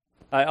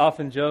I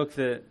often joke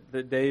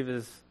that Dave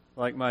is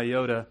like my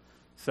Yoda,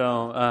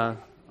 so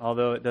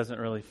although it doesn't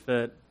really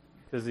fit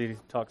because he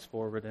talks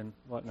forward and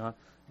whatnot.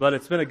 But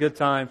it's been a good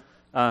time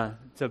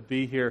to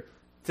be here.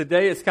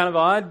 Today it's kind of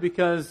odd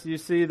because you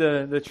see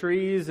the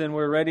trees and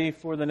we're ready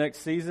for the next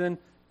season,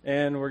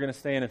 and we're going to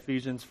stay in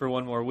Ephesians for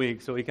one more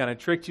week. So we kind of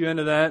tricked you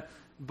into that,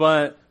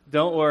 but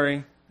don't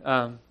worry.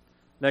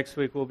 Next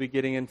week we'll be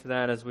getting into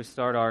that as we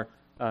start our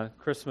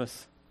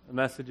Christmas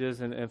messages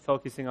and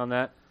focusing on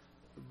that.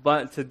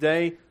 But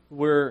today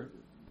we're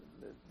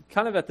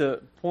kind of at the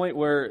point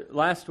where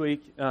last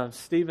week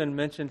Stephen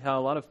mentioned how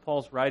a lot of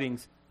Paul's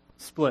writings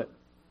split.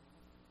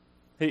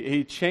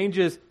 He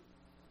changes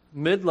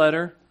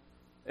mid-letter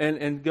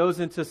and goes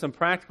into some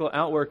practical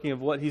outworking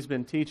of what he's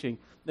been teaching.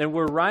 And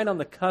we're right on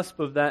the cusp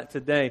of that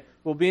today.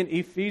 We'll be in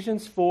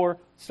Ephesians 4,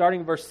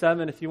 starting verse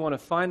 7. If you want to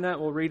find that,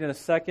 we'll read in a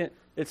second.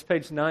 It's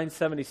page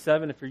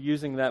 977 if you're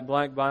using that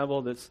black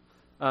Bible that's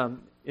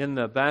in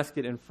the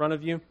basket in front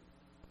of you.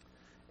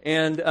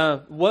 And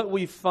what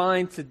we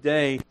find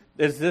today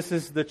is this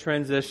is the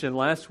transition.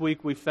 Last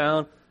week we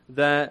found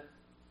that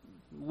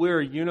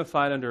we're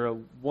unified under a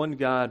one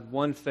God,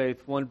 one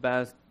faith, one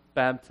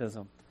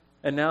baptism.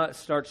 And now it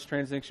starts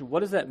transition. What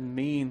does that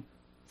mean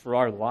for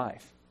our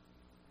life?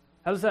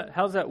 How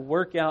does that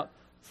work out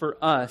for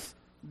us?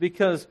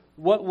 Because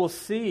what we'll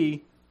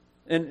see,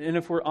 and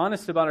if we're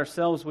honest about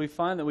ourselves, we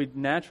find that we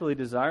naturally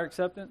desire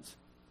acceptance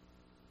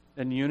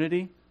and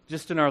unity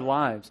just in our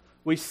lives.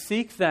 We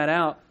seek that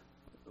out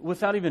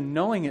without even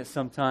knowing it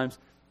sometimes,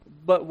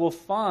 but we'll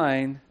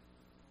find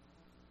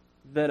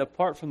that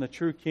apart from the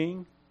true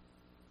King,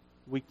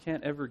 we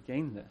can't ever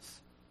gain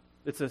this.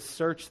 It's a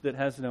search that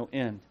has no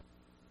end.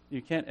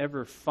 You can't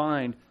ever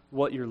find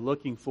what you're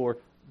looking for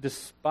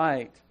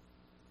despite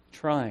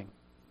trying.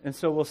 And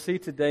so we'll see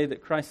today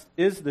that Christ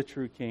is the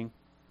true King.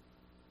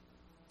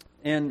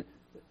 And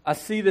I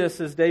see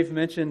this, as Dave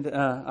mentioned,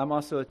 I'm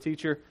also a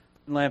teacher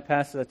in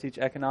Lampasas. I teach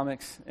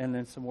economics and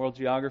then some world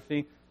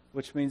geography,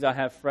 which means I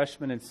have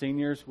freshmen and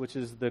seniors, which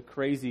is the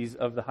crazies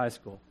of the high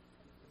school.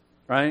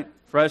 Right?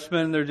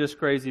 Freshmen, they're just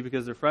crazy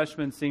because they're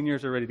freshmen.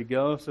 Seniors are ready to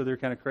go, so they're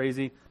kind of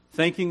crazy,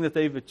 thinking that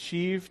they've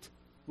achieved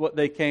what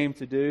they came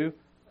to do.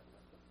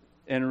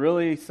 And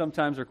really,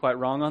 sometimes they're quite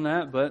wrong on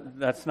that, but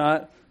that's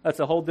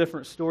a whole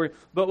different story.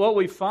 But what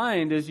we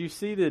find is you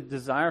see the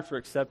desire for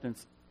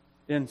acceptance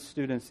in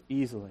students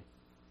easily.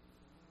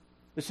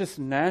 It's just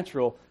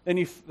natural. And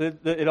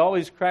it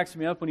always cracks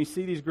me up when you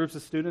see these groups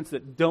of students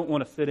that don't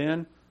want to fit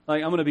in.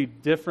 Like, I'm going to be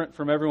different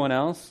from everyone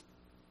else,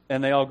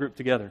 and they all group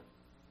together.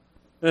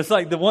 And it's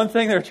like the one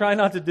thing they're trying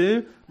not to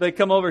do, they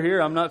come over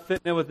here, I'm not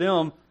fitting in with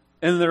them,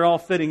 and they're all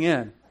fitting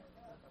in.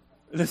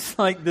 And it's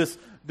like this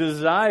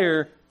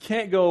desire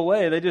can't go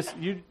away. They just,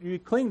 you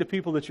cling to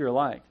people that you're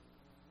like.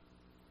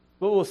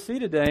 What we'll see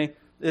today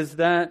is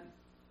that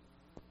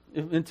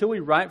until we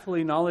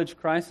rightfully acknowledge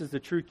Christ as the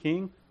true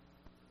King,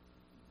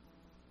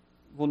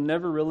 we'll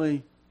never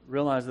really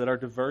realize that our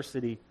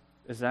diversity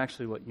is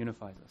actually what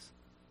unifies us.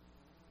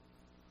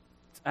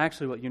 It's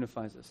actually what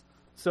unifies us.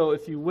 So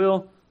if you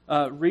will,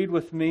 read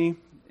with me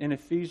in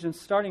Ephesians,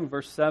 starting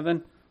verse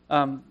 7.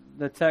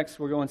 The text,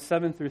 we're going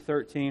 7 through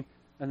 13,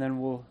 and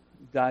then we'll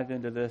dive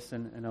into this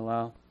and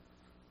allow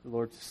the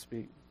Lord to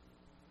speak.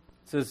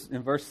 It says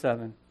in verse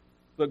 7,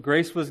 "But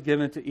grace was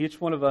given to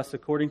each one of us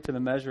according to the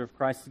measure of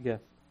Christ's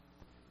gift.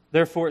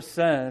 Therefore it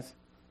says,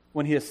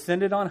 when he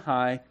ascended on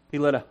high, he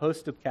led a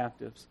host of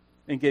captives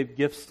and gave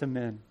gifts to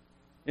men.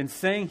 In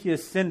saying he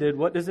ascended,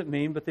 what does it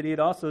mean but that he had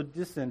also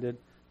descended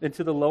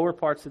into the lower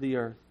parts of the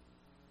earth?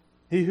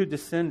 He who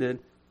descended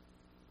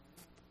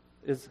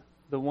is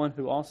the one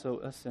who also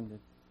ascended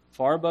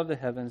far above the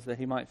heavens that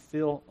he might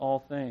fill all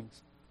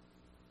things.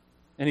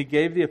 And he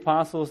gave the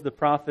apostles, the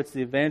prophets,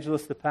 the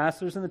evangelists, the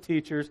pastors, and the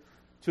teachers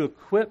to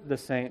equip the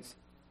saints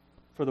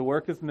for the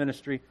work of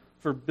ministry,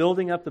 for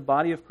building up the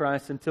body of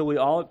Christ until we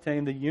all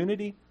obtain the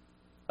unity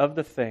of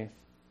the faith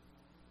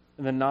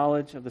and the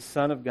knowledge of the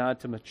Son of God,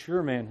 to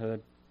mature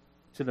manhood,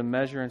 to the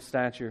measure and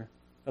stature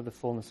of the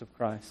fullness of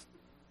Christ."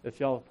 If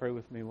y'all will pray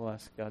with me, we'll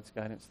ask God's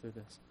guidance through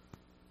this.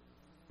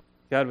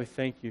 God, we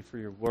thank you for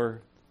your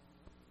word.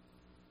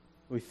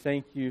 We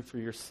thank you for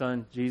your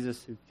Son,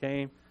 Jesus, who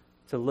came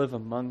to live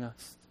among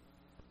us.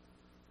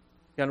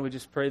 God, we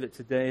just pray that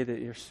today that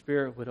your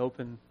Spirit would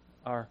open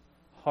our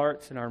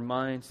hearts and our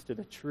minds to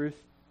the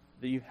truth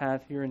that you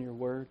have here in your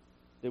word,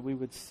 that we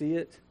would see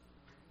it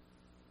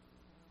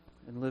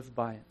and live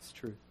by its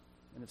truth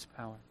and its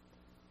power.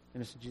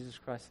 And it's in Jesus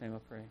Christ's name I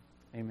pray.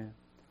 Amen.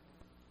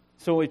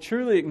 So we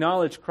truly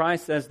acknowledge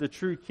Christ as the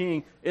true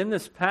King. In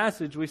this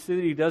passage, we see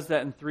that he does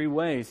that in three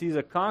ways. He's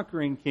a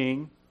conquering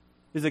King,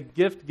 he's a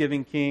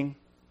gift-giving King,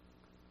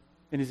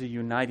 and he's a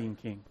uniting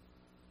King.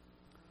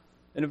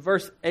 And in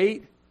verse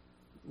 8,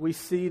 we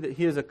see that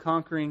he is a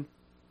conquering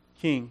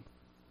King.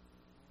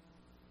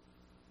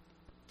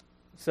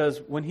 It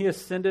says, when he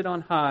ascended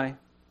on high,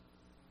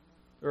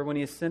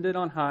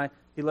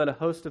 he led a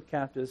host of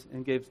captives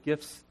and gave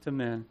gifts to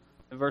men.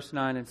 In verse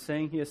 9, and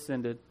saying he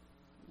ascended,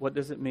 what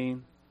does it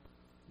mean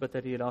but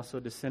that he had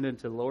also descended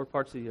into the lower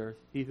parts of the earth.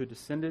 He who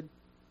descended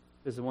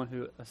is the one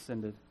who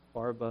ascended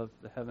far above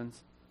the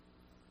heavens,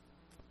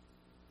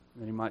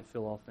 and that he might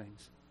fill all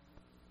things.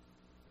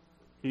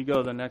 Can you go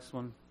to the next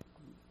one?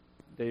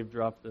 Dave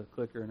dropped the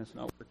clicker and it's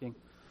not working.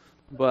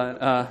 But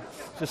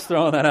just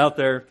throwing that out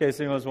there in case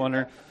anyone's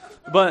wondering.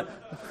 But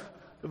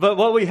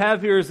what we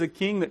have here is a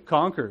king that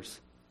conquers.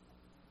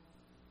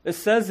 It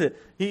says it.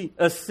 He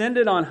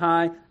ascended on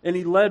high and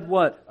he led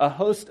what? A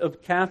host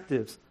of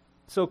captives.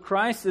 So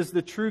Christ is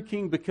the true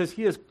king because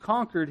he has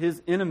conquered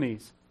his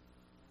enemies.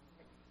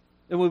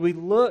 And when we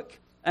look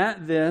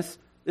at this,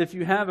 if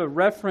you have a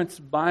reference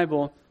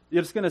Bible,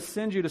 it's going to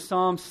send you to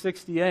Psalm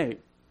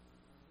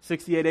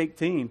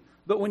 68:18.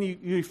 But when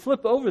you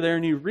flip over there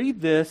and you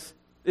read this,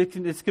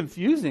 it's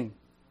confusing.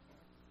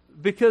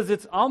 Because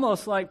it's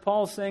almost like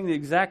Paul's saying the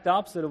exact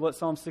opposite of what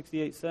Psalm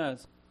 68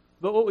 says.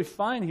 But what we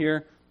find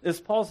here is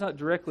Paul's not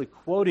directly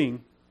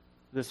quoting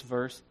this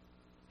verse.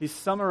 He's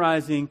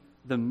summarizing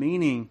the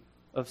meaning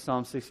of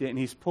Psalm 68, and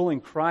he's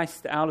pulling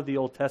Christ out of the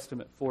Old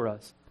Testament for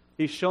us.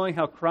 He's showing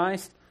how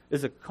Christ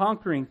is a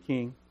conquering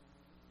king,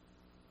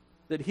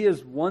 that he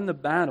has won the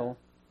battle,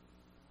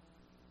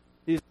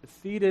 he's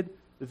defeated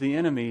the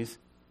enemies,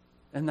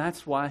 and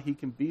that's why he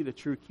can be the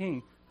true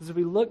king. Because if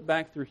we look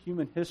back through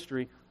human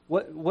history,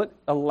 what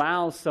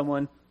allows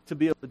someone to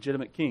be a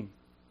legitimate king?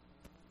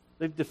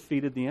 They've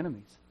defeated the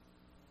enemies.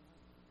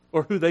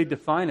 Or who they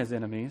define as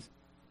enemies.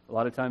 A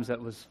lot of times that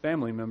was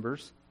family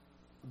members.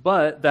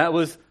 But that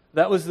was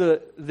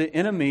the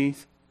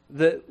enemies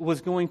that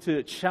was going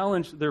to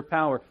challenge their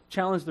power,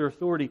 challenge their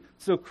authority.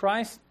 So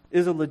Christ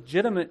is a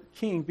legitimate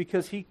king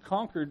because he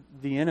conquered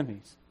the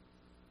enemies.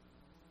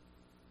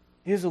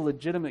 He is a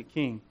legitimate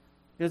king.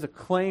 He has a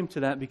claim to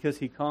that because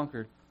he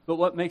conquered. But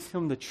what makes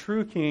him the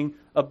true king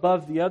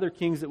above the other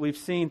kings that we've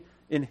seen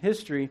in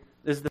history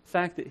is the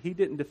fact that he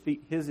didn't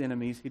defeat his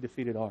enemies, he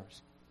defeated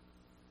ours.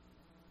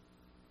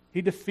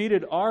 He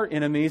defeated our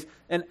enemies,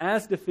 and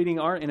as defeating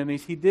our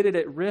enemies, he did it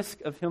at risk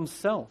of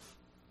himself.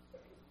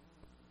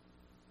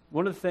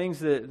 One of the things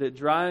that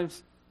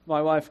drives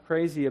my wife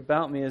crazy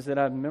about me is that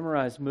I've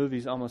memorized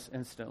movies almost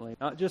instantly.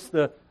 Not just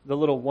the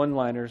little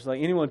one-liners.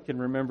 Like anyone can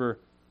remember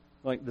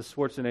like the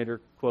Schwarzenegger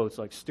quotes,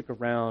 like stick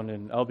around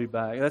and I'll be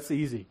back. That's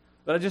easy.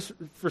 But I just,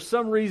 for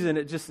some reason,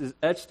 it just is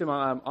etched in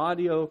my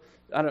audio.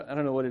 I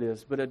don't know what it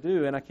is, but I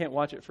do, and I can't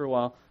watch it for a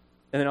while,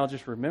 and then I'll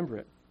just remember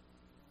it.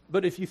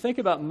 But if you think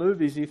about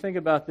movies, you think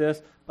about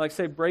this, like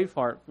say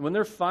Braveheart, when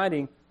they're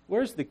fighting,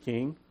 where's the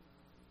king?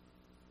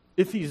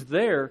 If he's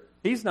there,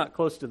 he's not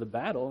close to the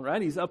battle,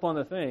 right? He's up on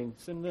the thing,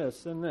 send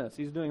this.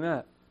 He's doing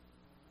that.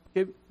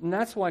 Okay? And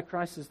that's why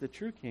Christ is the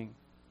true king,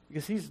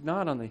 because he's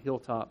not on the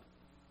hilltop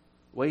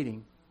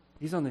waiting.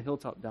 He's on the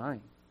hilltop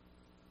dying.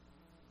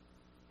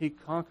 He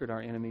conquered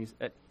our enemies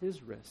at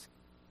his risk.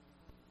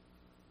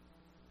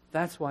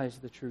 That's why he's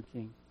the true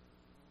king.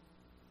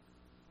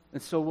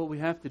 And so what we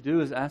have to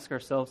do is ask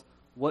ourselves,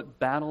 what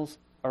battles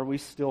are we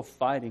still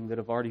fighting that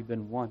have already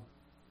been won?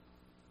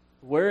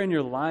 Where in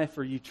your life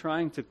are you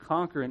trying to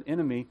conquer an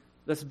enemy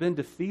that's been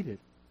defeated?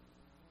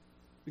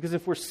 Because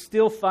if we're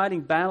still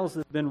fighting battles that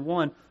have been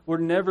won, we're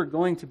never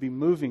going to be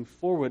moving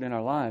forward in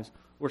our lives.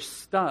 We're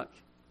stuck.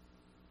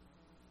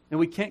 And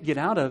we can't get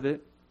out of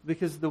it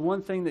because the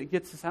one thing that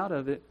gets us out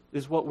of it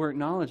is what we're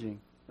acknowledging.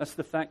 That's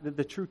the fact that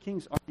the true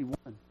king's already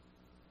won.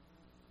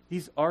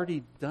 He's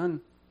already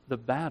done the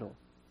battle.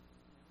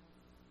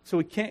 So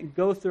we can't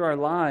go through our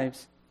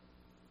lives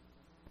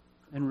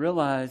and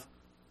realize,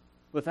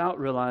 without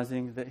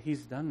realizing that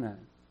he's done that.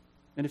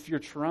 And if you're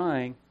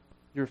trying,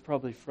 you're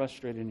probably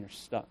frustrated and you're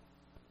stuck.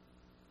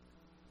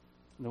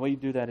 And the way you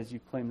do that is you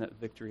claim that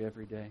victory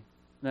every day.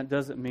 And that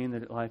doesn't mean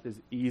that life is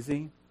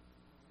easy.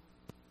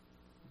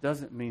 It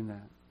doesn't mean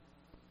that.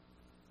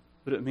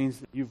 But it means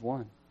that you've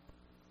won.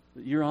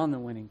 That you're on the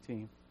winning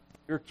team.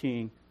 Your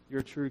king,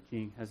 your true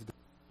king, has defeated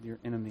your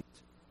enemies.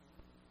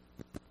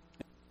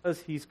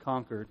 Because he's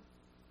conquered,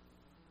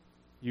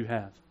 you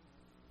have.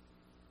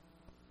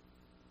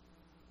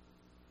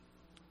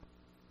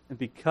 And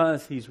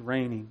because he's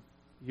reigning,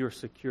 you're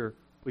secure.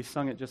 We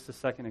sung it just a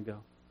second ago.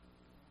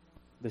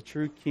 The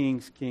true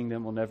king's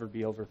kingdom will never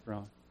be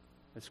overthrown.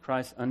 It's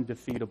Christ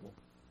undefeatable.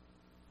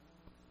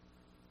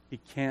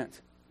 He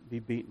can't be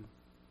beaten.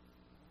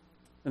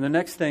 And the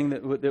next thing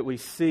that we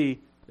see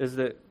is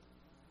that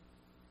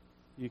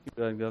you can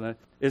go ahead and go there,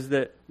 is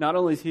that not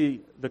only is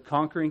he the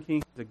conquering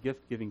king, he's a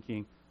gift-giving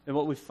king. And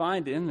what we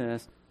find in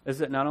this is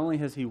that not only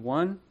has he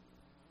won,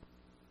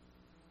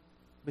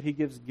 but he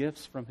gives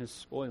gifts from his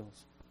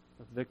spoils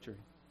of victory.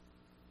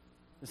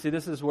 You see,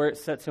 this is where it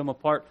sets him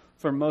apart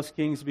from most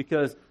kings,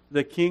 because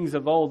the kings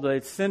of old,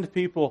 they'd send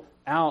people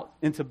out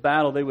into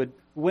battle. They would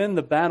win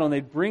the battle and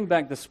they'd bring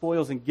back the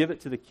spoils and give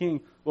it to the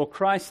king. Well,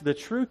 Christ, the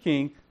true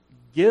king,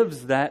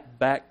 gives that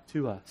back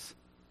to us.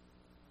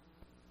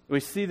 We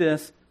see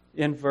this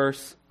in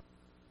verse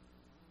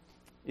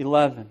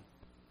 11.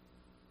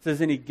 It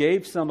says, and he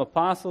gave some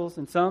apostles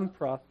and some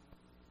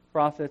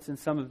prophets and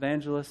some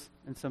evangelists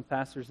and some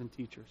pastors and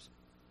teachers.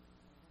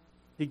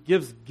 He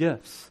gives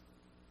gifts.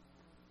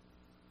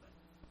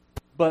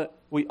 But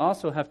we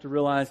also have to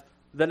realize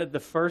that at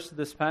the first of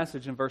this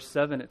passage, in verse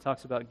 7, it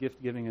talks about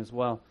gift giving as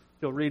well.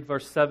 If you'll read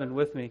verse 7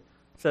 with me,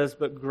 it says,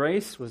 "But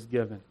grace was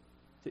given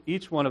to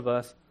each one of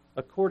us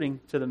according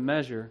to the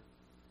measure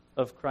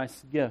of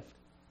Christ's gift."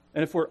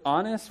 And if we're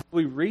honest,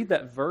 we read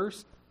that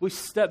verse, we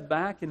step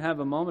back and have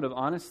a moment of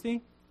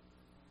honesty,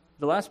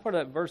 the last part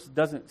of that verse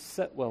doesn't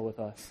sit well with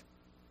us.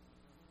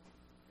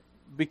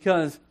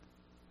 Because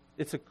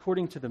it's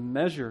according to the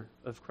measure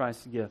of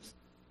Christ's gifts.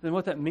 Then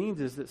what that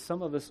means is that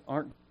some of us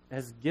aren't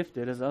as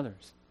gifted as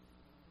others.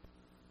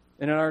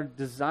 And in our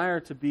desire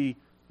to be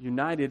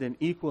united and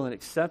equal and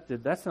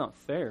accepted, that's not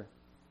fair.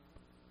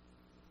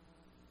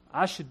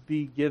 I should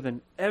be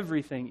given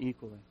everything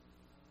equally.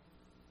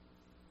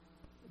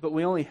 But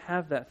we only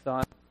have that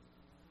thought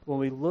when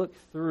we look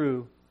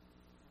through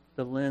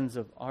the lens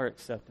of our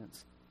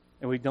acceptance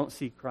and we don't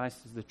see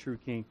Christ as the true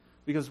king.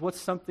 Because what's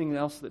something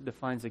else that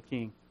defines a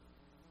king?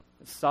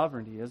 It's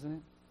sovereignty, isn't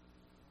it?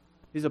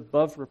 He's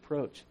above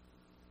reproach.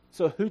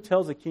 So who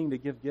tells a king to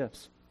give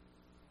gifts?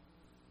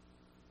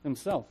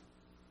 Himself.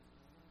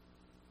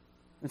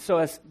 And so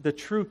as the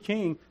true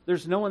king,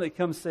 there's no one that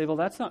comes and say, well,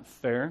 that's not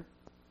fair.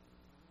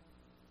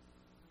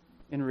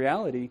 In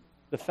reality,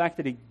 the fact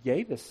that he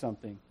gave us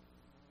something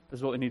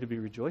is what we need to be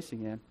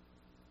rejoicing in.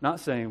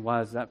 Not saying,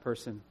 why is that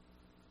person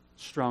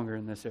stronger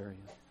in this area?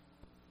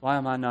 Why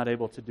am I not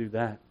able to do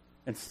that?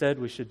 Instead,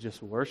 we should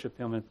just worship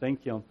him and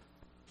thank him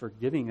for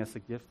giving us a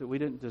gift that we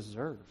didn't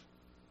deserve.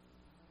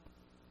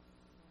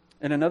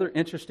 And another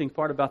interesting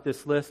part about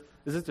this list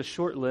is it's a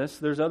short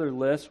list. There's other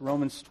lists,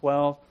 Romans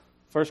 12,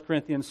 1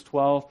 Corinthians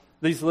 12.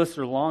 These lists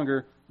are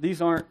longer.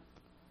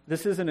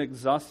 This is an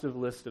exhaustive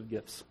list of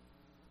gifts.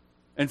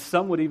 And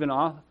some would even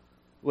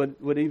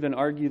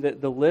argue that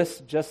the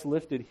list just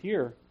listed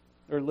here,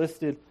 or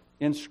listed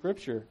in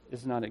Scripture,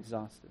 is not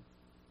exhaustive.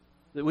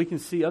 That we can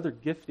see other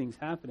giftings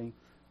happening.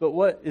 But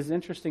what is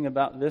interesting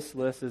about this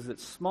list is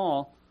it's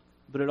small,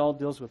 but it all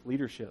deals with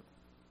leadership.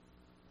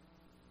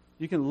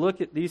 You can look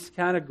at these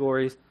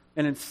categories,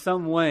 and in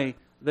some way,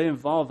 they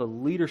involve a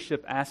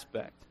leadership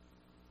aspect.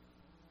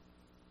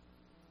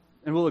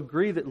 And we'll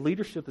agree that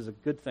leadership is a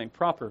good thing.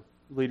 Proper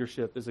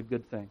leadership is a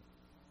good thing.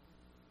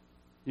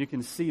 You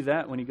can see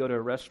that when you go to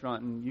a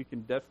restaurant, and you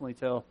can definitely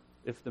tell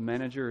if the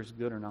manager is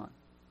good or not.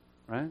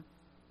 Right?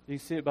 You can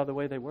see it by the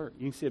way they work.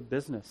 You can see a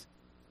business.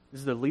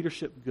 Is the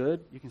leadership good?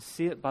 You can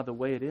see it by the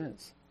way it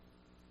is.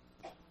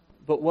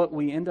 But what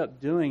we end up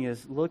doing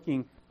is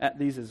looking at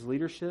these as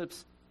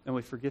leaderships, and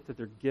we forget that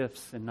they're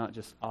gifts and not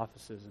just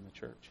offices in the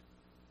church.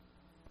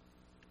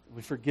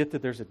 We forget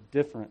that there's a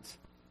difference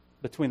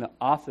between the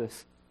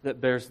office that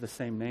bears the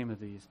same name of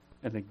these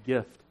and the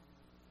gift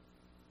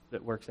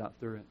that works out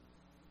through it.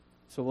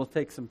 So we'll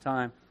take some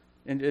time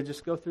and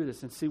just go through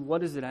this and see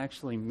what does it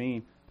actually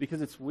mean.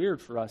 Because it's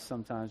weird for us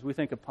sometimes. We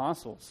think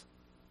apostles.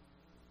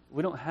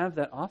 We don't have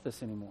that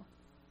office anymore.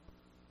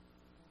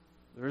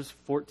 There's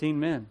 14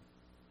 men,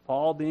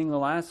 Paul being the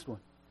last one,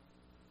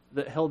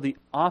 that held the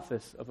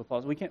office of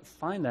apostle. We can't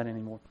find that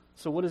anymore.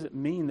 So what does it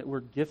mean that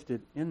we're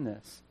gifted in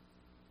this?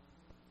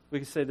 We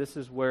can say this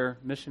is where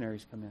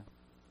missionaries come in.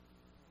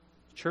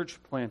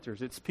 Church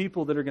planters. It's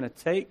people that are going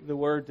to take the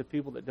word to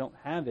people that don't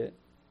have it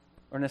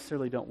or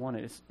necessarily don't want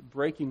it. It's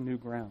breaking new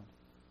ground.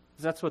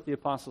 Because that's what the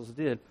apostles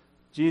did.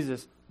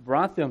 Jesus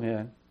brought them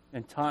in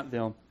and taught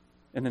them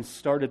and then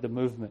started the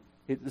movement.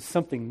 It's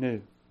something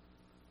new.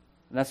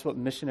 And that's what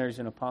missionaries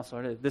and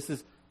apostles are. This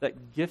is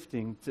that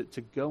gifting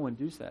to go and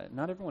do that.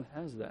 Not everyone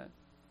has that.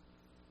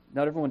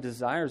 Not everyone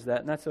desires that,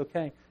 and that's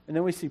okay. And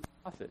then we see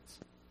prophets.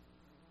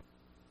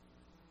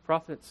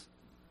 Prophets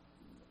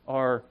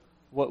are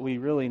what we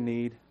really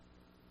need.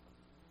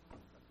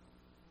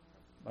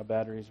 My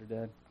batteries are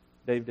dead.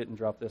 Dave didn't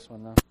drop this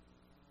one, though.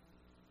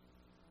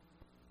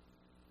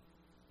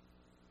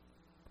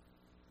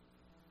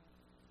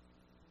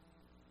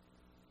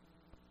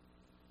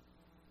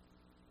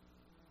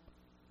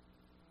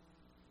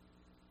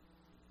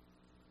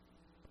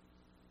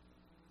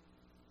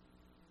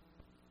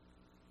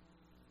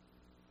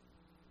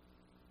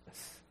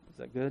 Is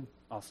that good?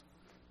 Awesome.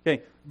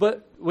 Okay,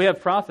 but we have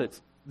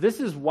prophets.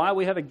 This is why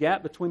we have a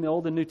gap between the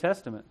Old and New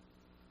Testament.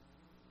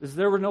 Is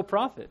there were no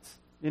prophets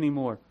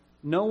anymore.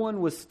 No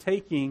one was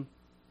taking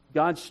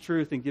God's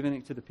truth and giving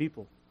it to the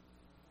people.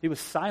 He was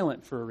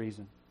silent for a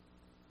reason.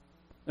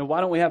 And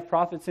why don't we have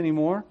prophets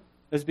anymore?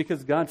 It's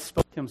because God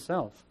spoke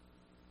himself.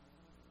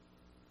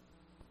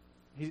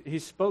 He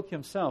spoke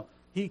himself.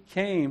 He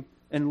came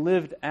and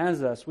lived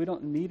as us. We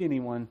don't need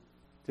anyone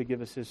to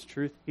give us his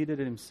truth. He did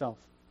it himself.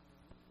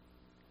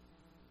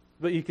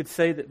 But you could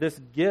say that this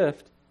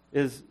gift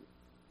is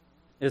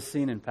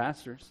seen in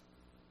pastors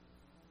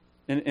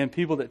and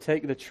people that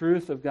take the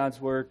truth of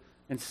God's word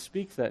and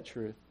speak that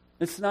truth.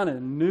 It's not a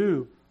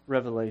new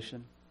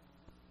revelation,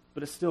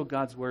 but it's still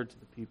God's word to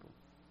the people.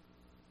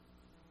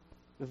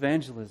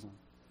 Evangelism.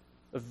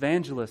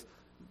 Evangelist.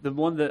 The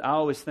one that I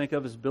always think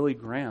of is Billy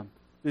Graham.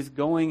 He's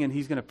going and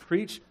he's going to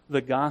preach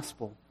the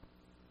gospel.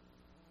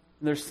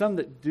 And there's some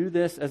that do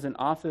this as an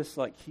office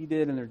like he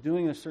did, and they're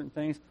doing certain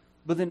things.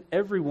 But then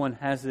everyone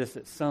has this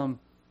at some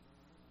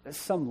at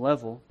some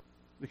level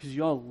because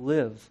you all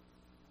live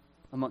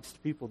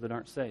amongst people that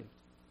aren't saved.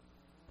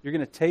 You're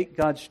going to take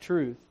God's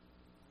truth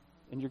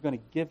and you're going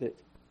to give it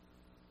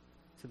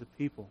to the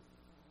people.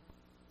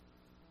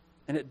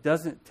 And it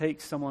doesn't take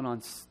someone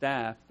on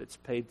staff that's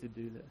paid to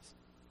do this.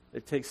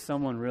 It takes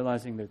someone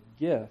realizing their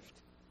gift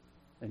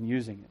and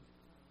using it.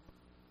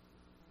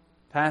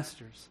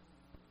 Pastors,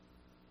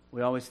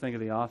 we always think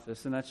of the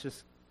office, and that's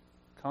just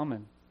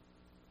common.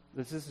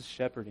 This is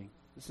shepherding.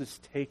 This is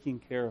taking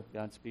care of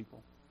God's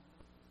people.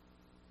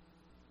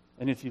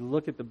 And if you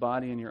look at the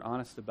body and you're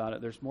honest about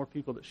it, there's more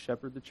people that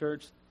shepherd the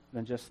church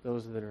than just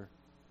those that are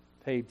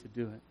paid to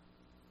do it.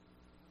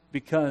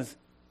 Because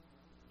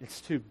it's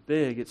too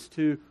big, it's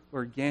too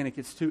organic,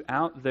 it's too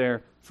out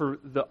there for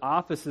the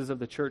offices of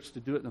the church to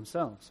do it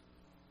themselves.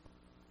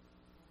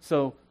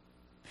 So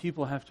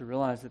people have to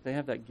realize that they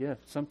have that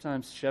gift.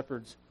 Sometimes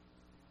shepherds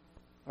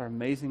are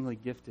amazingly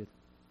gifted,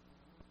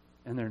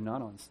 and they're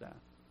not on staff.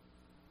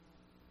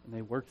 And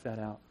they work that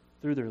out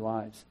through their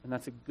lives. And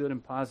that's a good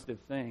and positive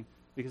thing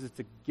because it's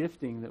a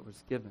gifting that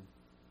was given.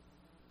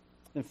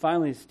 And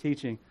finally, it's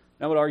teaching.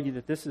 And I would argue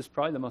that this is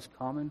probably the most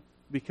common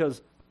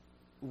because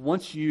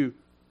once you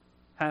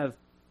have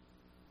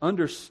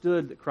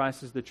understood that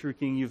Christ is the true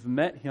King, you've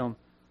met Him,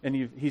 and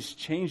He's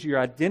changed your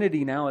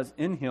identity now as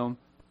in Him,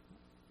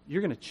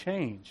 you're going to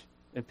change.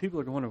 And people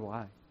are going to wonder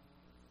why.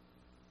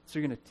 So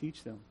you're going to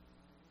teach them.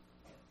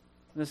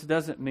 This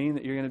doesn't mean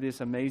that you're going to be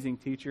this amazing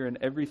teacher and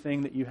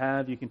everything that you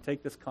have, you can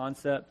take this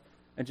concept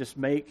and just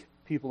make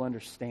people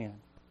understand.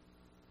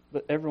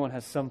 But everyone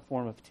has some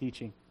form of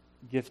teaching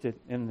gifted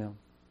in them.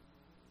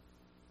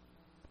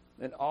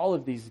 And all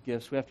of these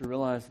gifts, we have to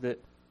realize that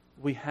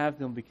we have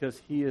them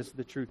because He is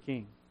the true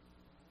King.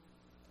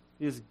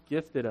 He has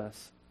gifted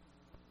us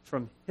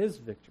from His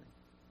victory.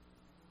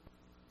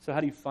 So how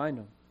do you find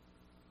them?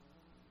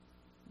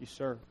 You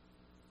serve.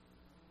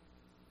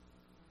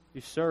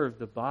 You serve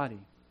the body.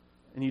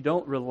 And you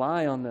don't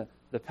rely on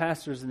the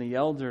pastors and the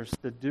elders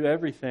to do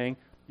everything.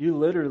 You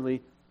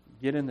literally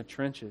get in the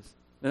trenches.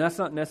 And that's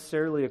not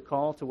necessarily a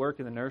call to work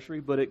in the nursery,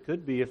 but it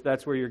could be if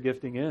that's where your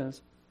gifting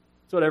is.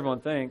 That's what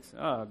everyone thinks.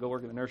 Go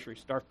work in the nursery.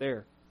 Start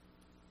there.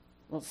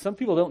 Well, some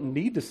people don't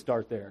need to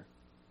start there.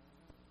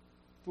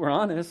 If we're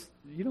honest,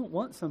 you don't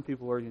want some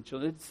people working with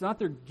children. It's not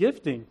their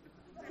gifting,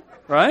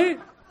 right?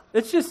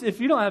 It's just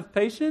if you don't have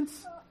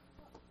patience,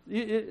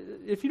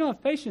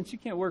 you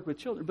can't work with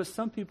children. But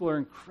some people are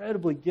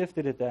incredibly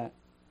gifted at that.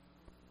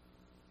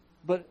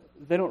 But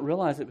they don't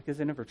realize it because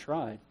they never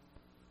tried.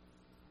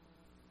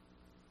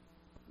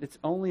 It's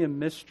only a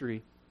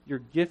mystery. Your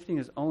gifting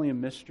is only a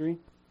mystery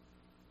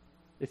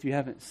if you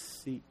haven't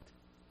seeked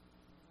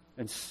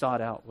and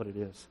sought out what it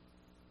is.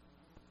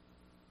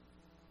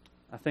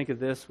 I think of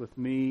this with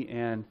me,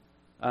 and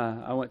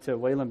I went to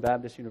Wayland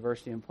Baptist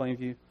University in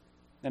Plainview,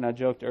 and I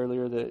joked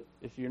earlier that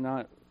if you're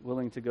not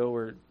willing to go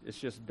where it's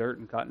just dirt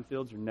and cotton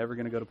fields, you're never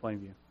going to go to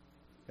Plainview.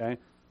 Okay?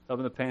 Up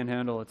in the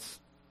Panhandle,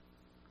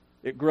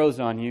 it grows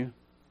on you,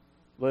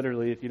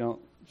 literally, if you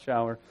don't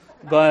shower.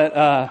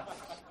 But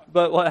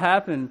what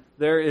happened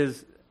there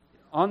is,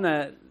 on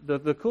that,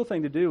 the cool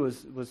thing to do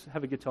was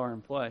have a guitar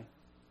and play.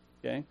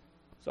 Okay?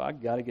 So I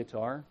got a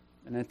guitar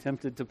and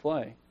attempted to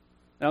play.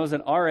 And I was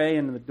an RA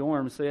in the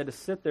dorm, so you had to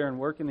sit there and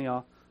work in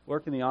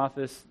the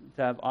office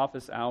to have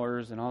office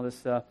hours and all this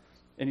stuff.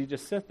 And you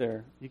just sit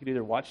there. You could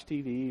either watch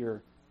TV,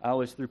 or I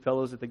always threw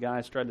pillows at the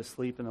guys, tried to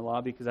sleep in the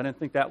lobby because I didn't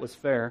think that was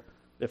fair.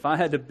 If I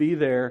had to be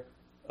there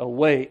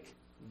awake,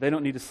 they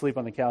don't need to sleep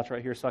on the couch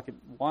right here so I could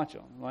watch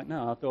them. I'm like,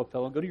 no, I'll throw a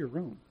pillow. Go to your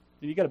room.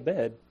 You got a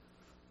bed.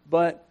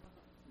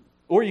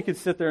 Or you could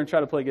sit there and try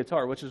to play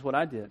guitar, which is what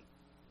I did.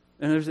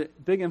 And there's a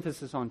big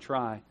emphasis on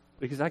try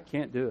because I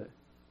can't do it.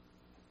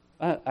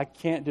 I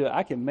can't do it.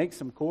 I can make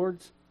some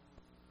chords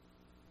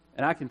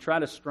and I can try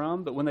to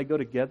strum, but when they go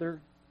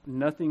together,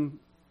 nothing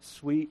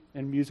sweet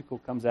and musical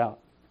comes out.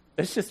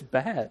 It's just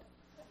bad.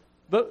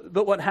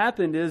 But what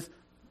happened is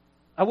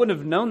I wouldn't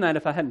have known that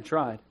if I hadn't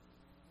tried.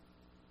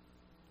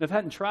 If I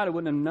hadn't tried, I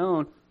wouldn't have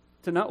known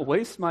to not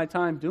waste my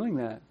time doing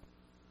that.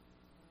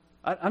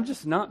 I'm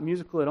just not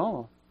musical at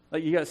all.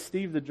 Like you got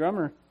Steve, the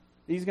drummer,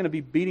 he's going to be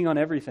beating on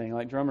everything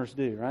like drummers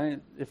do, right?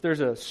 If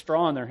there's a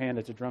straw in their hand,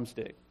 it's a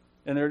drumstick.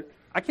 And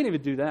I can't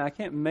even do that. I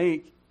can't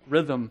make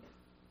rhythm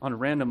on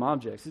random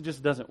objects. It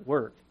just doesn't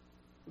work.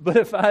 But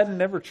if I had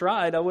never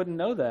tried, I wouldn't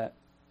know that.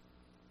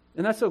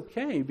 And that's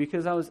okay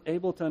because I was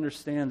able to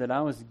understand that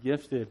I was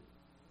gifted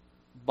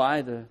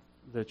by the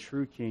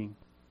true King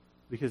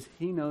because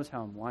He knows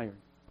how I'm wired.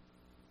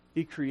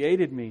 He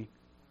created me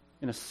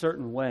in a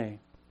certain way.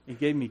 He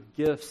gave me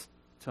gifts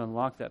to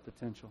unlock that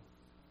potential.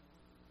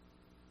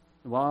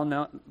 And while I'll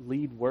not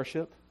lead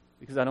worship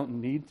because I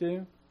don't need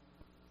to,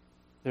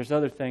 there's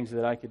other things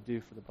that I could do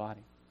for the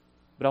body.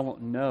 But I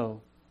won't know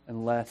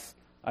unless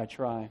I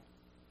try.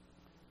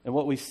 And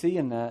what we see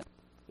in that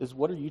is,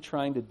 what are you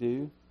trying to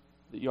do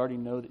that you already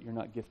know that you're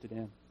not gifted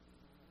in?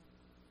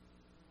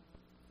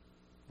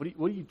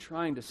 What are you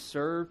trying to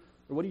serve?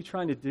 Or what are you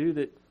trying to do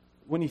that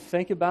when you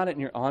think about it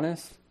and you're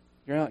honest,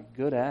 you're not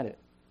good at it?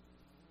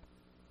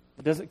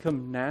 It doesn't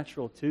come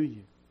natural to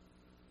you.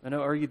 And I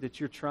argue that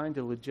you're trying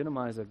to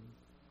legitimize a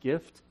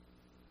gift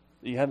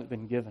that you haven't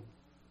been given.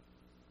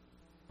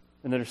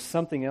 And there's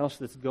something else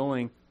that's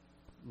going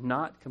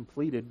not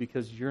completed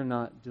because you're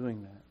not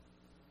doing that.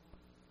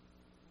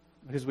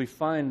 Because we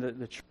find that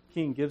the true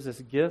King gives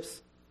us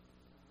gifts,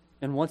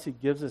 and once He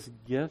gives us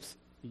gifts,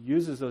 He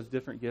uses those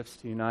different gifts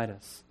to unite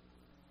us.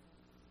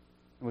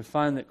 And we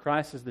find that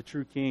Christ is the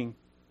true King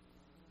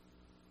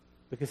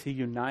because He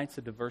unites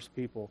a diverse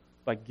people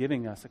by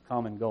giving us a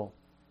common goal.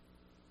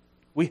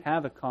 We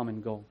have a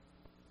common goal.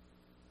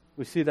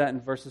 We see that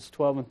in verses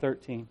 12 and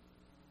 13.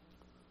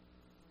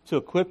 To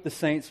equip the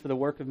saints for the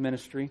work of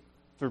ministry,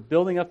 for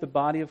building up the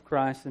body of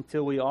Christ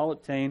until we all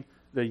obtain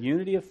the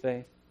unity of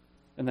faith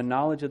and the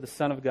knowledge of the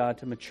Son of God,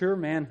 to mature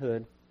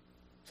manhood,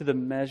 to the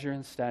measure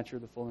and stature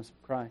of the fullness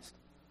of Christ.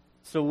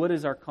 So what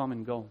is our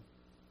common goal?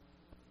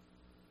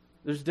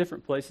 There's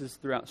different places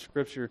throughout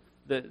Scripture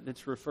that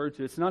it's referred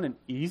to. It's not an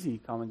easy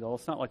common goal.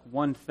 It's not like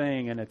one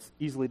thing and it's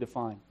easily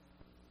defined.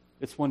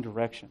 It's one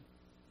direction.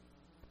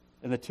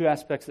 And the two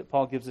aspects that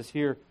Paul gives us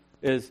here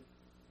is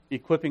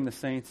equipping the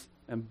saints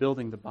and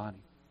building the body.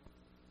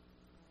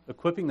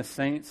 Equipping the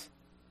saints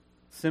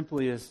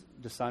simply is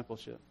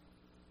discipleship.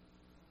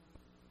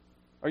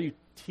 Are you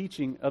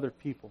teaching other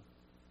people,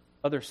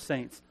 other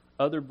saints,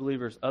 other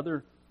believers,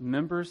 other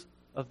members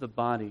of the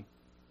body?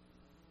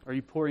 Are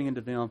you pouring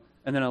into them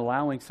and then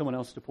allowing someone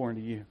else to pour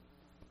into you?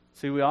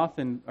 See, we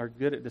often are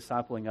good at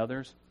discipling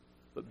others,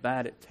 but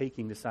bad at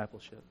taking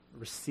discipleship,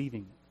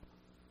 receiving it.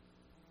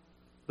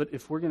 But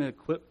if we're going to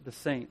equip the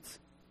saints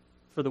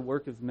for the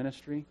work of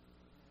ministry,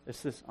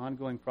 it's this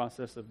ongoing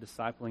process of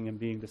discipling and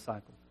being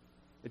discipled.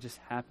 It just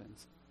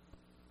happens.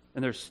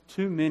 And there's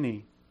too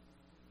many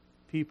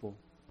people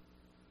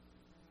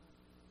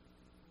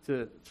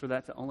for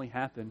that to only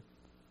happen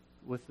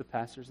with the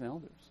pastors and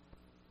elders.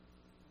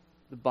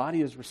 The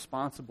body is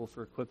responsible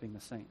for equipping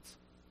the saints.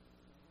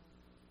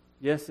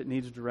 Yes, it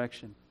needs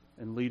direction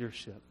and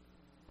leadership,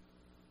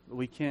 but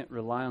we can't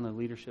rely on the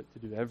leadership to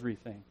do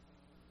everything.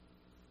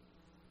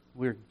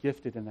 We're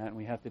gifted in that, and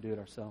we have to do it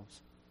ourselves.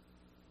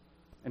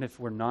 And if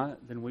we're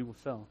not, then we will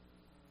fail.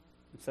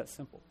 It's that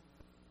simple.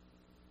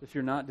 If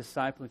you're not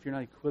discipling, if you're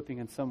not equipping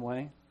in some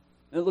way,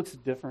 and it looks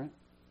different,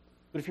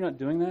 but if you're not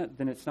doing that,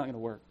 then it's not going to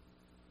work.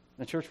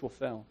 The church will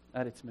fail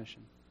at its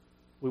mission.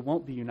 We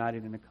won't be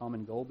united in a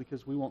common goal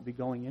because we won't be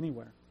going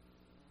anywhere.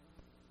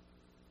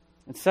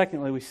 And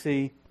secondly, we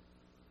see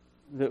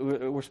that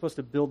we're supposed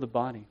to build the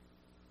body.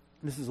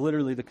 This is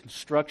literally the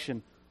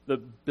construction, the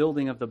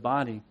building of the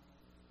body.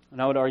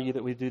 And I would argue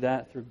that we do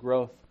that through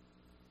growth.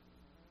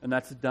 And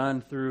that's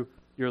done through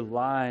your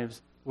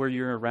lives where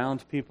you're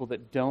around people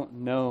that don't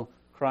know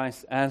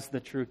Christ as the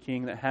true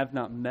King, that have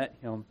not met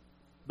Him,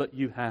 but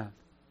you have.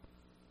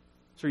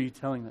 So are you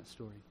telling that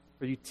story?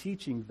 Are you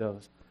teaching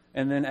those?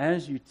 And then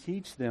as you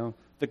teach them,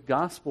 the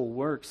gospel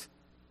works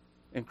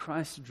and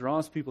Christ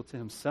draws people to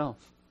Himself.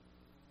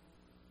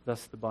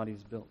 Thus the body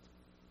is built.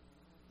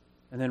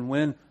 And then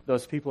when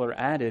those people are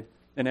added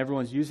and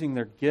everyone's using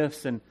their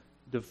gifts and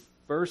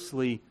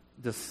diversely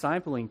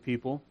discipling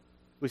people,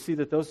 we see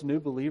that those new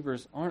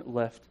believers aren't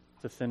left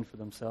to fend for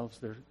themselves.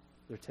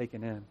 They're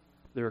taken in.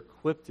 They're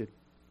equipped.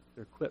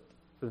 They're equipped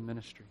for the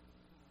ministry.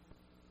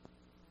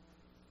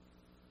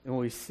 And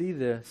when we see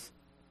this,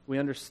 we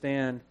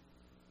understand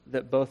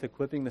that both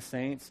equipping the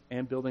saints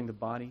and building the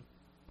body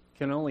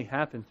can only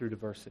happen through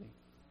diversity.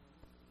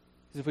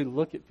 Because if we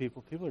look at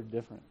people, people are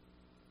different.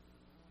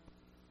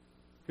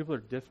 People are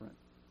different.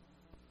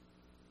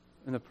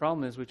 And the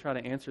problem is we try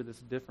to answer this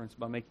difference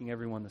by making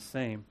everyone the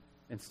same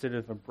instead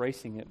of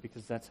embracing it,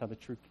 because that's how the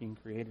true King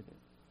created it.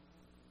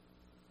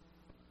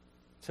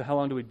 So how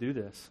long do we do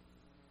this?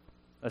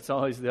 That's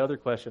always the other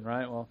question,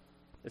 right? Well,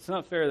 it's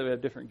not fair that we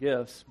have different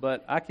gifts,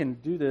 but I can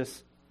do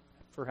this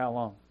for how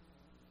long?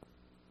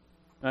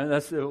 And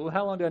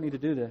how long do I need to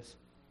do this?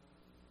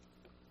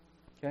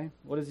 Okay,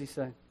 what does he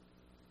say?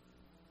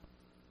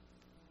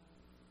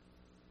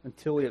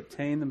 Until we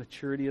obtain the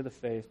maturity of the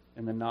faith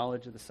and the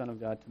knowledge of the Son of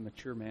God, to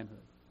mature manhood.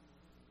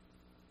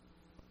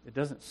 It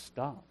doesn't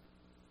stop.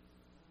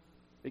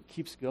 It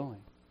keeps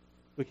going.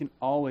 We can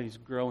always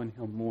grow in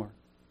Him more.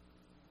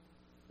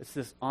 It's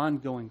this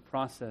ongoing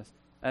process.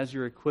 As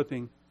you're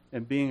equipping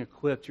and being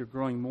equipped, you're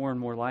growing more and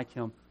more like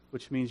Him,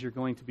 which means you're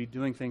going to be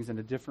doing things in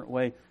a different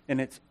way.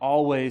 And it's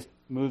always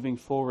moving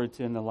forward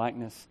to in the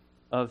likeness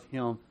of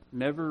Him,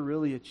 never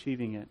really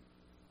achieving it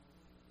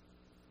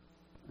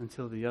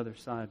until the other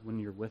side when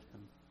you're with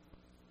Him.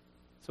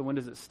 So when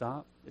does it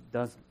stop? It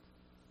doesn't.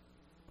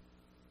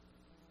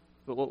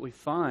 But what we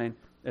find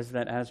is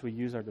that as we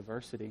use our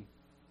diversity,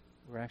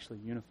 we're actually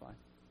unified.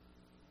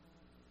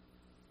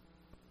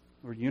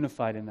 We're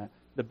unified in that.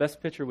 The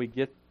best picture we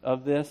get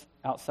of this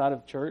outside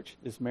of church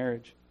is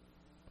marriage.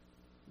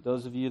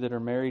 Those of you that are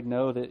married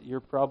know that you're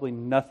probably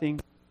nothing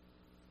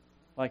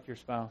like your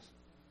spouse.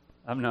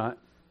 I'm not.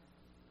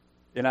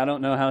 And I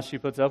don't know how she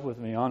puts up with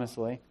me,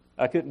 honestly.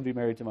 I couldn't be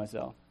married to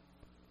myself.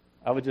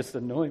 I would just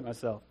annoy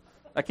myself.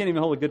 I can't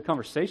even hold a good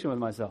conversation with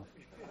myself.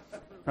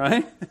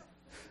 Right?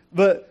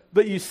 But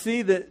you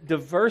see that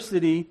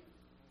diversity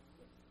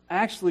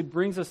actually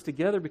brings us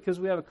together because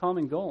we have a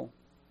common goal.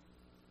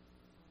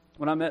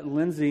 When I met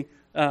Lindsay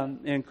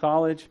in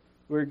college,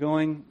 we were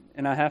going,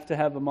 and I have to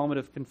have a moment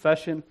of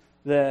confession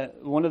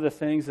that one of the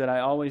things that I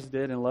always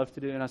did and loved to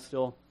do, and I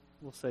still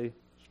will say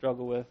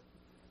struggle with,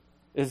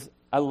 is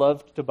I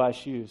loved to buy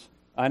shoes.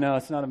 I know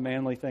it's not a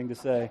manly thing to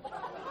say.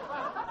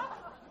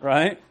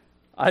 Right?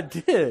 I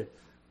did.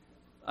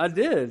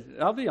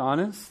 I'll be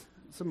honest.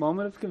 It's a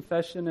moment of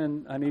confession,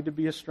 and I need to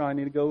be strong. I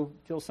need to go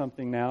kill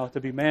something now to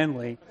be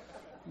manly.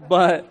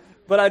 But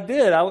I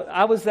did.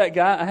 I was that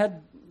guy. I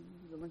had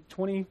like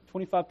 20,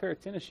 25 pair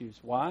of tennis shoes.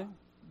 Why?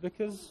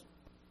 Because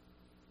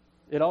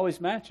it always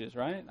matches,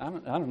 right? I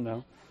don't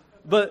know.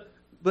 But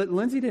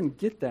Lindsay didn't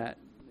get that.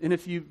 And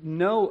if you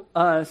know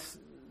us,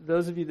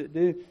 those of you that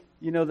do,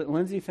 you know that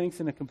Lindsay thinks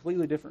in a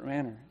completely different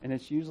manner. And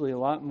it's usually a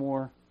lot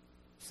more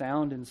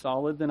sound and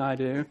solid than I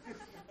do.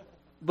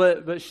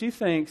 But she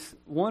thinks,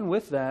 one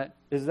with that,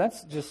 is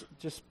that's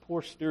just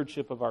poor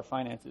stewardship of our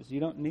finances. You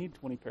don't need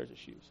 20 pairs of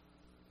shoes.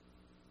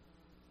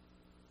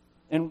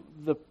 And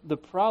the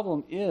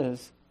problem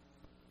is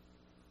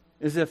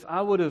if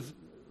I would have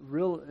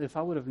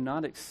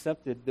not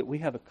accepted that we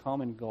have a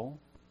common goal,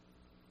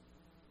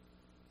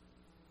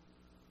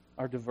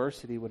 our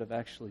diversity would have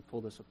actually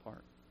pulled us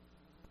apart.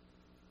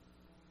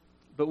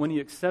 But when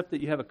you accept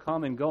that you have a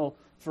common goal,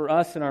 for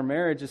us in our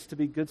marriage is to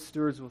be good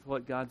stewards with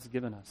what God's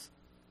given us.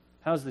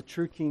 How's the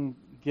true King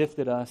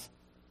gifted us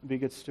to be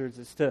good stewards?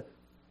 It's to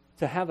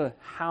have a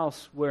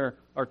house where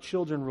our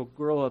children will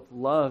grow up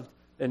loved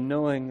and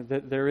knowing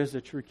that there is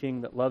a true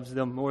King that loves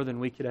them more than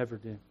we could ever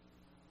do,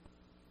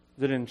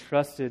 that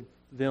entrusted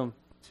them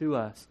to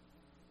us.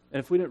 And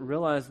if we didn't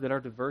realize that our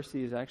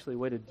diversity is actually a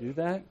way to do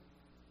that,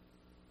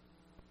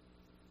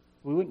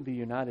 we wouldn't be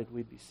united,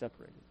 we'd be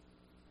separated.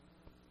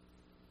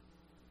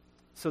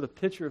 So the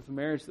picture of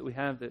marriage that we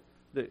have that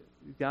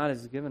God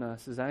has given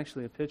us is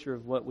actually a picture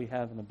of what we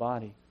have in the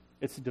body.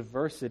 It's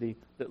diversity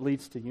that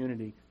leads to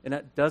unity. And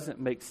that doesn't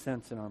make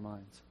sense in our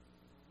minds.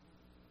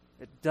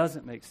 It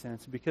doesn't make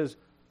sense because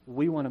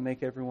we want to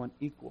make everyone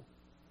equal.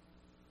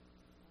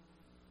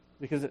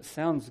 Because it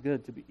sounds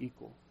good to be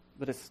equal,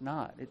 but it's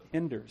not. It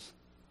hinders.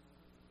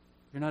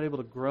 You're not able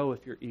to grow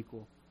if you're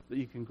equal, but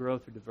you can grow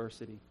through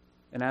diversity.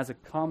 And as a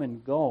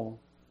common goal,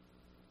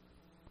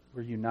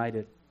 we're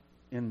united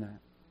in that.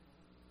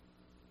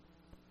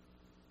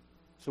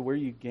 So where are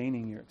you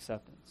gaining your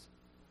acceptance?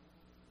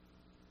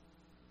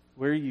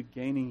 Where are you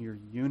gaining your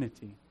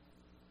unity?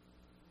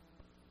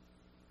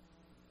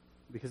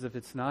 Because if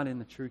it's not in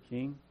the true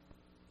King,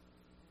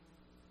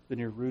 then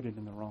you're rooted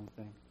in the wrong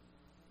thing.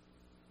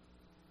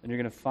 And you're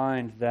going to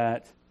find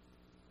that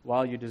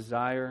while you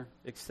desire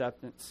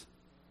acceptance,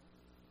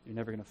 you're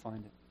never going to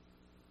find it.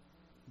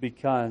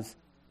 Because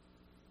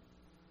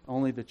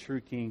only the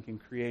true King can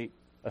create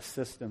a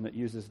system that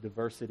uses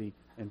diversity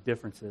and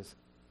differences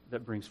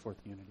that brings forth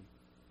unity.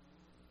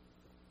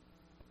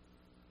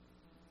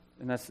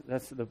 And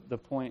that's the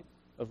point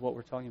of what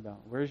we're talking about.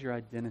 Where's your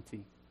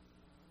identity?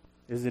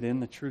 Is it in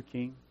the true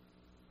King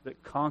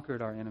that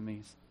conquered our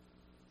enemies,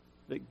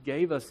 that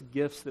gave us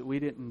gifts that we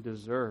didn't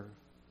deserve,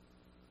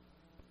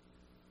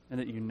 and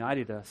that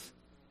united us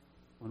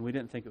when we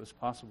didn't think it was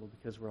possible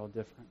because we're all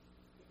different?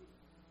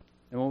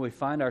 And when we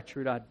find our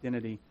true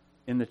identity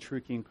in the true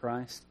King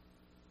Christ,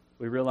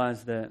 we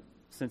realize that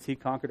since He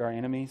conquered our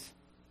enemies,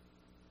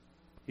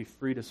 He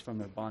freed us from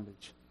their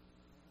bondage.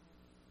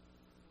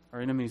 Our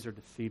enemies are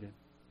defeated.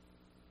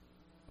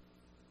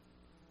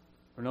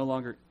 We're no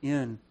longer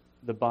in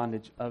the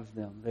bondage of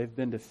them. They've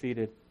been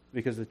defeated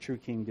because the true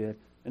King did.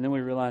 And then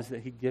we realize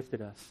that He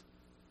gifted us.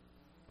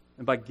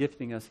 And by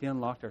gifting us, He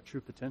unlocked our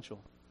true potential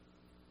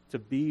to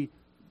be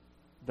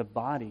the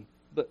body,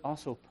 but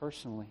also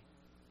personally.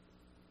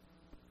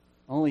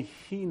 Only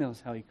He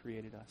knows how He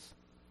created us.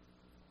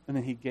 And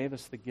then He gave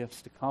us the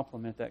gifts to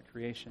complement that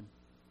creation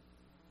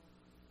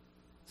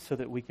so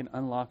that we can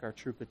unlock our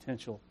true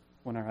potential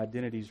when our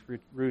identity is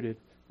rooted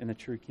in the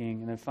true King.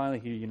 And then finally,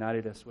 He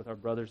united us with our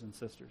brothers and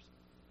sisters,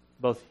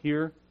 both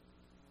here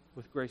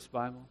with Grace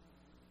Bible,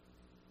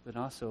 but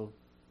also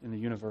in the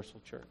universal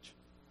church.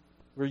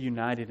 We're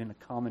united in a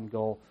common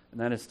goal,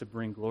 and that is to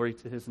bring glory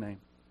to His name.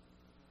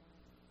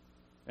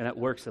 And that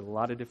works in a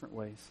lot of different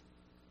ways.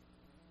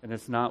 And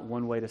it's not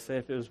one way to say it.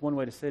 If it was one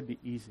way to say it,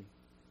 it'd be easy.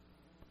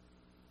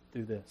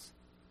 Do this.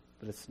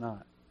 But it's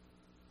not.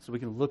 So we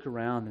can look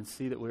around and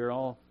see that we're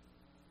all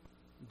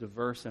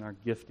diverse in our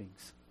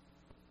giftings.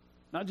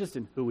 Not just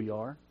in who we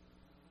are,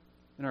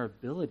 in our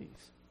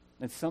abilities.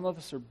 And some of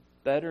us are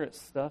better at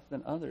stuff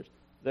than others.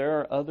 There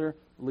are other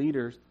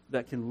leaders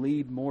that can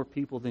lead more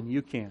people than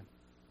you can.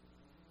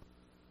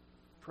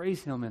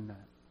 Praise Him in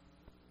that.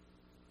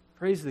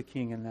 Praise the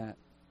King in that.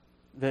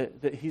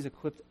 That He's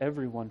equipped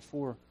everyone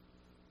for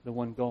the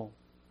one goal.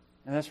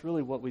 And that's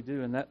really what we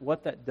do. And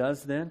what that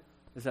does then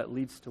is that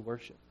leads to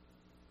worship.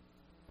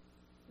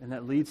 And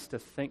that leads to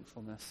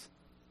thankfulness.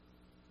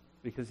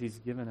 Because He's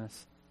given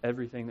us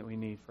everything that we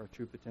need for our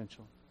true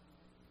potential.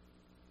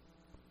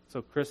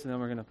 So Chris and then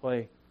we're going to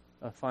play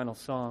a final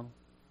song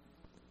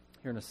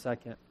here in a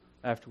second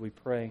after we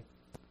pray.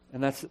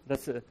 And that's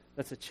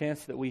a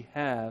chance that we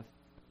have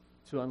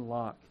to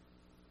unlock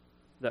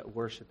that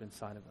worship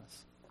inside of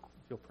us.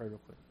 If you'll pray real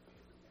quick.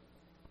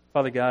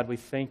 Father God, we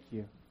thank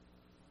you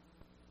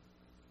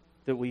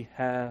that we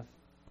have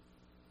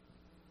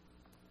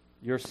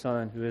your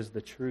Son who is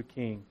the true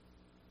King.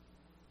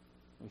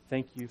 We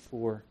thank you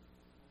for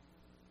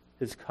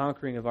his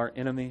conquering of our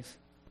enemies.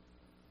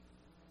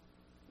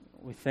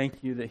 We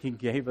thank you that he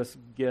gave us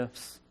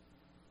gifts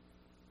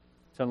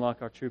to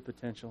unlock our true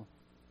potential.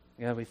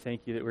 God, we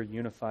thank you that we're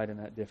unified in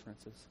that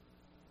differences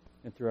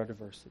and through our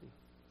diversity.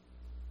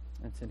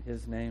 And it's in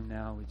his name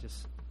now we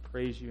just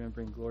praise you and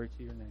bring glory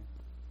to your name.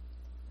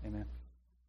 Amen.